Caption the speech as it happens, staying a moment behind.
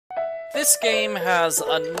This game has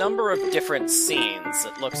a number of different scenes.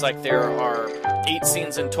 It looks like there are 8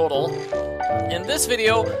 scenes in total. In this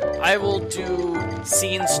video, I will do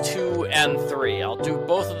scenes 2 and 3. I'll do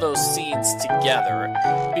both of those scenes together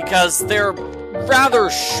because they're rather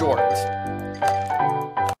short.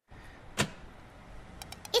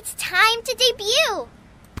 It's time to debut!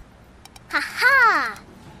 Haha!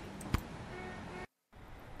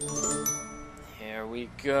 Here we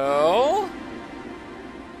go.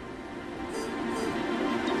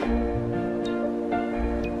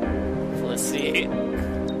 Felicity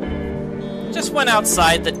just went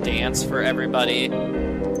outside the dance for everybody.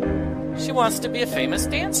 She wants to be a famous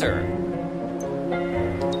dancer.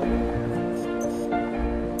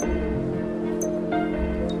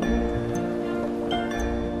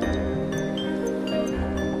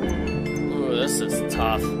 Ooh, this is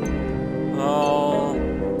tough. Oh.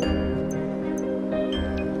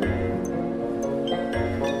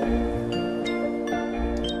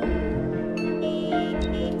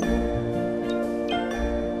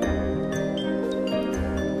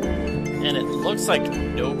 And it looks like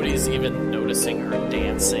nobody's even noticing her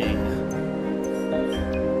dancing.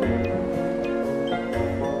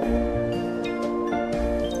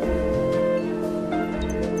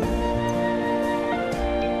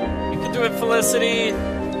 You can do it, Felicity.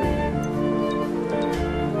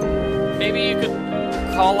 Maybe you could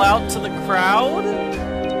call out to the crowd?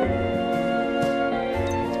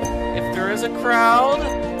 If there is a crowd.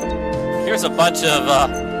 Here's a bunch of,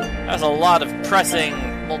 there's a lot of pressing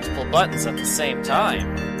multiple buttons at the same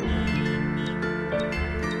time.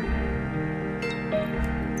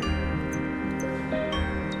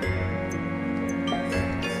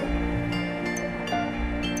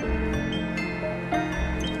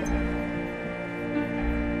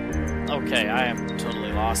 Okay, I am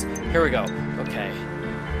totally lost. Here we go. Okay.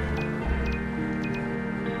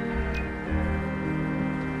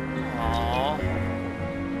 Aww.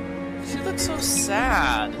 She looks so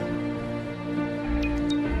sad.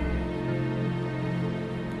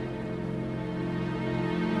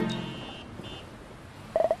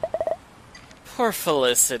 Poor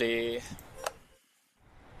Felicity.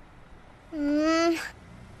 The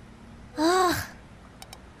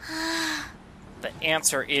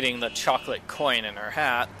ants are eating the chocolate coin in her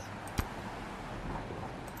hat.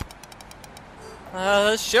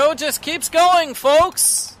 The show just keeps going,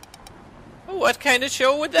 folks! What kind of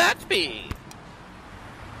show would that be?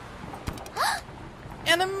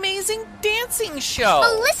 An amazing dancing show!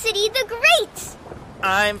 Felicity the Great!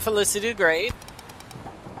 I'm Felicity the Great.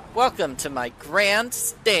 Welcome to my grand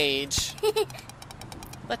stage.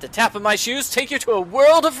 Let the tap of my shoes take you to a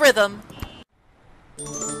world of rhythm.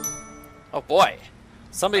 Oh boy,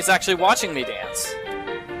 somebody's actually watching me dance.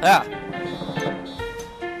 Ah.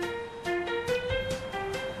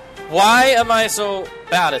 Why am I so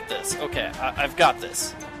bad at this? Okay, I've got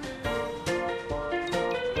this.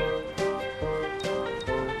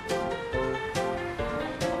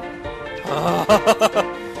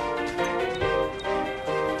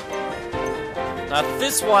 Now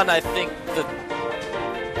this one, I think the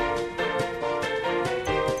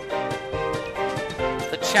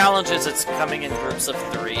challenge is it's coming in groups of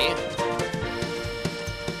 3.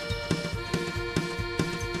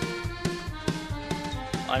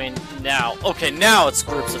 I mean, now. Okay, now it's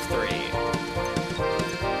groups of 3.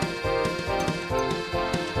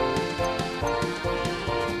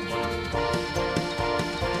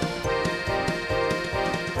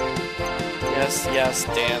 Yes, yes,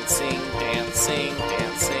 dancing, dancing,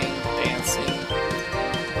 dancing, dancing.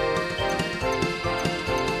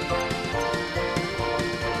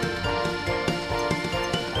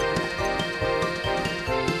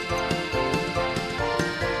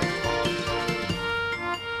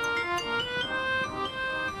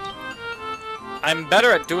 I'm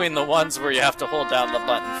better at doing the ones where you have to hold down the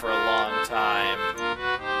button for a long time.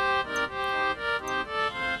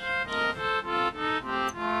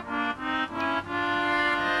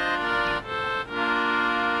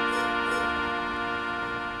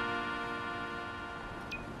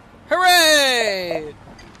 Hooray!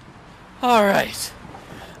 Alright.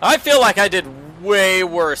 I feel like I did way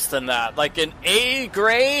worse than that. Like an A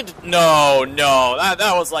grade? No,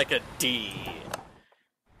 that was like a D.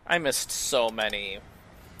 I missed so many.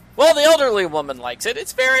 Well, the elderly woman likes it.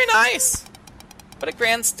 It's very nice. What a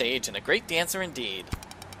grand stage and a great dancer indeed.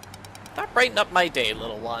 That brightened up my day,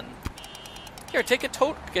 little one. Here, take a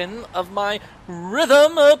token of my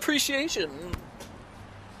rhythm appreciation.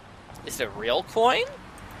 Is it a real coin?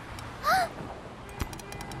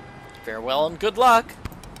 Farewell and good luck.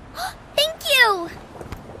 Thank you!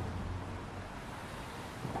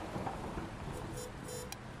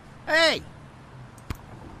 Hey!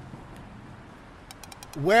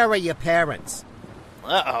 Where are your parents?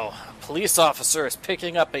 Uh-oh. A police officer is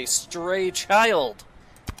picking up a stray child.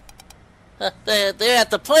 They're at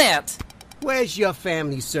the plant. Where's your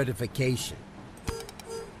family certification?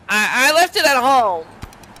 I left it at home.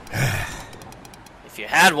 If you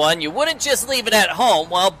had one, you wouldn't just leave it at home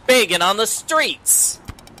while begging on the streets.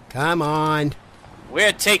 Come on.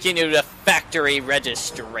 We're taking you to factory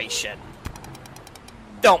registration.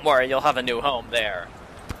 Don't worry, you'll have a new home there.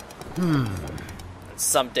 And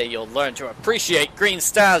someday you'll learn to appreciate Green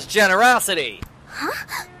Star's generosity.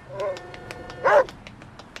 Huh?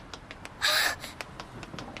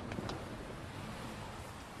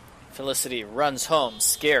 Felicity runs home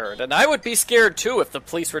scared, and I would be scared too if the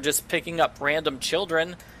police were just picking up random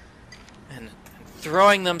children and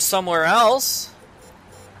throwing them somewhere else.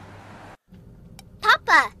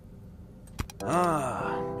 Papa!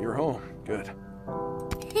 Ah, you're home. Good.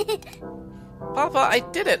 Papa, I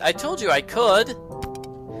did it. I told you I could.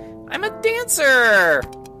 I'm a dancer!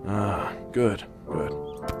 Ah, good.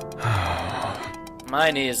 My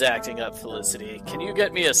knee is acting up, Felicity. Can you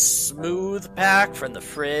get me a smooth pack from the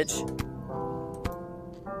fridge?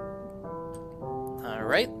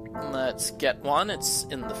 Alright, let's get one. It's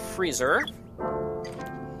in the freezer.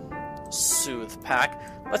 Soothe pack.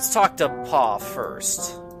 Let's talk to Pa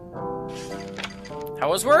first. How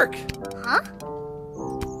was work? Huh?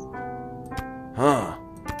 Huh.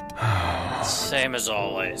 Same as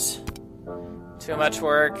always. Too much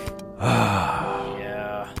work?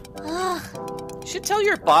 Yeah. Ugh. You should tell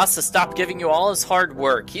your boss to stop giving you all his hard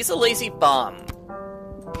work. He's a lazy bum.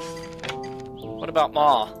 What about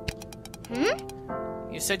Ma?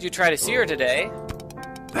 You said you tried to see her today.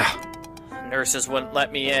 Nurses wouldn't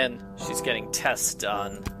let me in. She's getting tests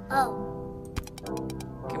done. Oh.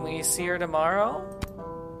 Can we see her tomorrow?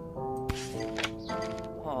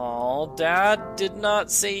 Oh, Dad did not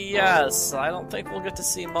say yes. I don't think we'll get to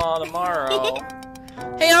see Ma tomorrow.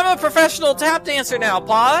 Hey, I'm a professional tap dancer now,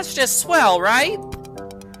 Pa. That's just swell, right?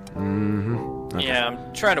 Mm-hmm. Okay. Yeah,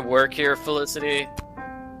 I'm trying to work here, Felicity.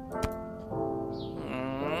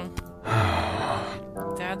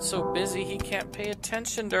 Dad's so busy he can't pay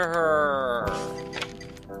attention to her.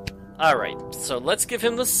 Alright, so let's give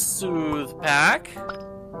him the soothe pack.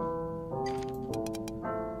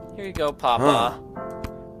 Here you go, Papa.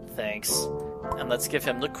 Thanks. And let's give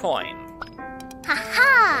him the coin.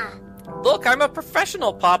 Ha-ha! Look, I'm a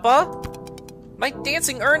professional, Papa. My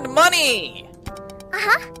dancing earned money.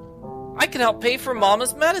 Uh-huh. I can help pay for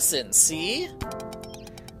Mama's medicine, see?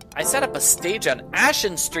 I set up a stage on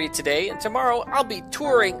Ashen Street today, and tomorrow I'll be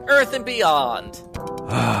touring Earth and beyond.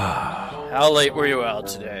 How late were you out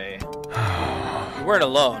today? You weren't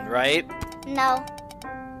alone, right? No.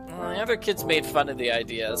 Well, the other kids made fun of the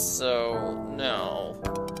idea, so no.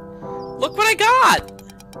 Look what I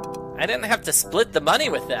got! I didn't have to split the money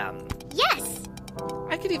with them. Yes.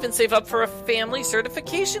 I could even save up for a family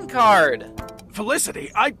certification card.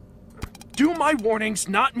 Felicity, do my warnings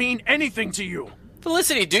not mean anything to you?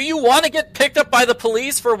 Felicity, do you want to get picked up by the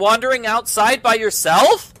police for wandering outside by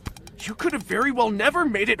yourself? You could have very well never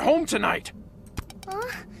made it home tonight.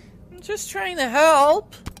 I'm just trying to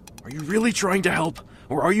help. Are you really trying to help,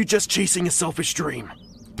 or are you just chasing a selfish dream?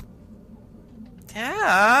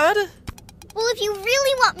 Dad? Well, if you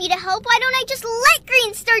really want me to help, why don't I just let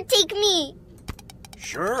Green Star take me?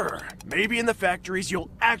 Sure. Maybe in the factories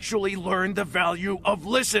you'll actually learn the value of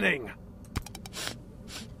listening.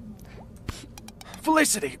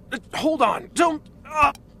 Felicity, hold on. Don't...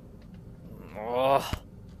 Oh.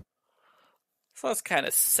 So that's kind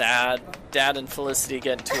of sad. Dad and Felicity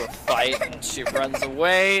get into a fight and she runs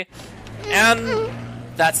away. And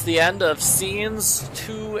that's the end of scenes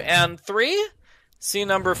 2 and 3. Scene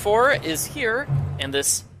number 4 is here in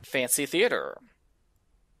this fancy theater.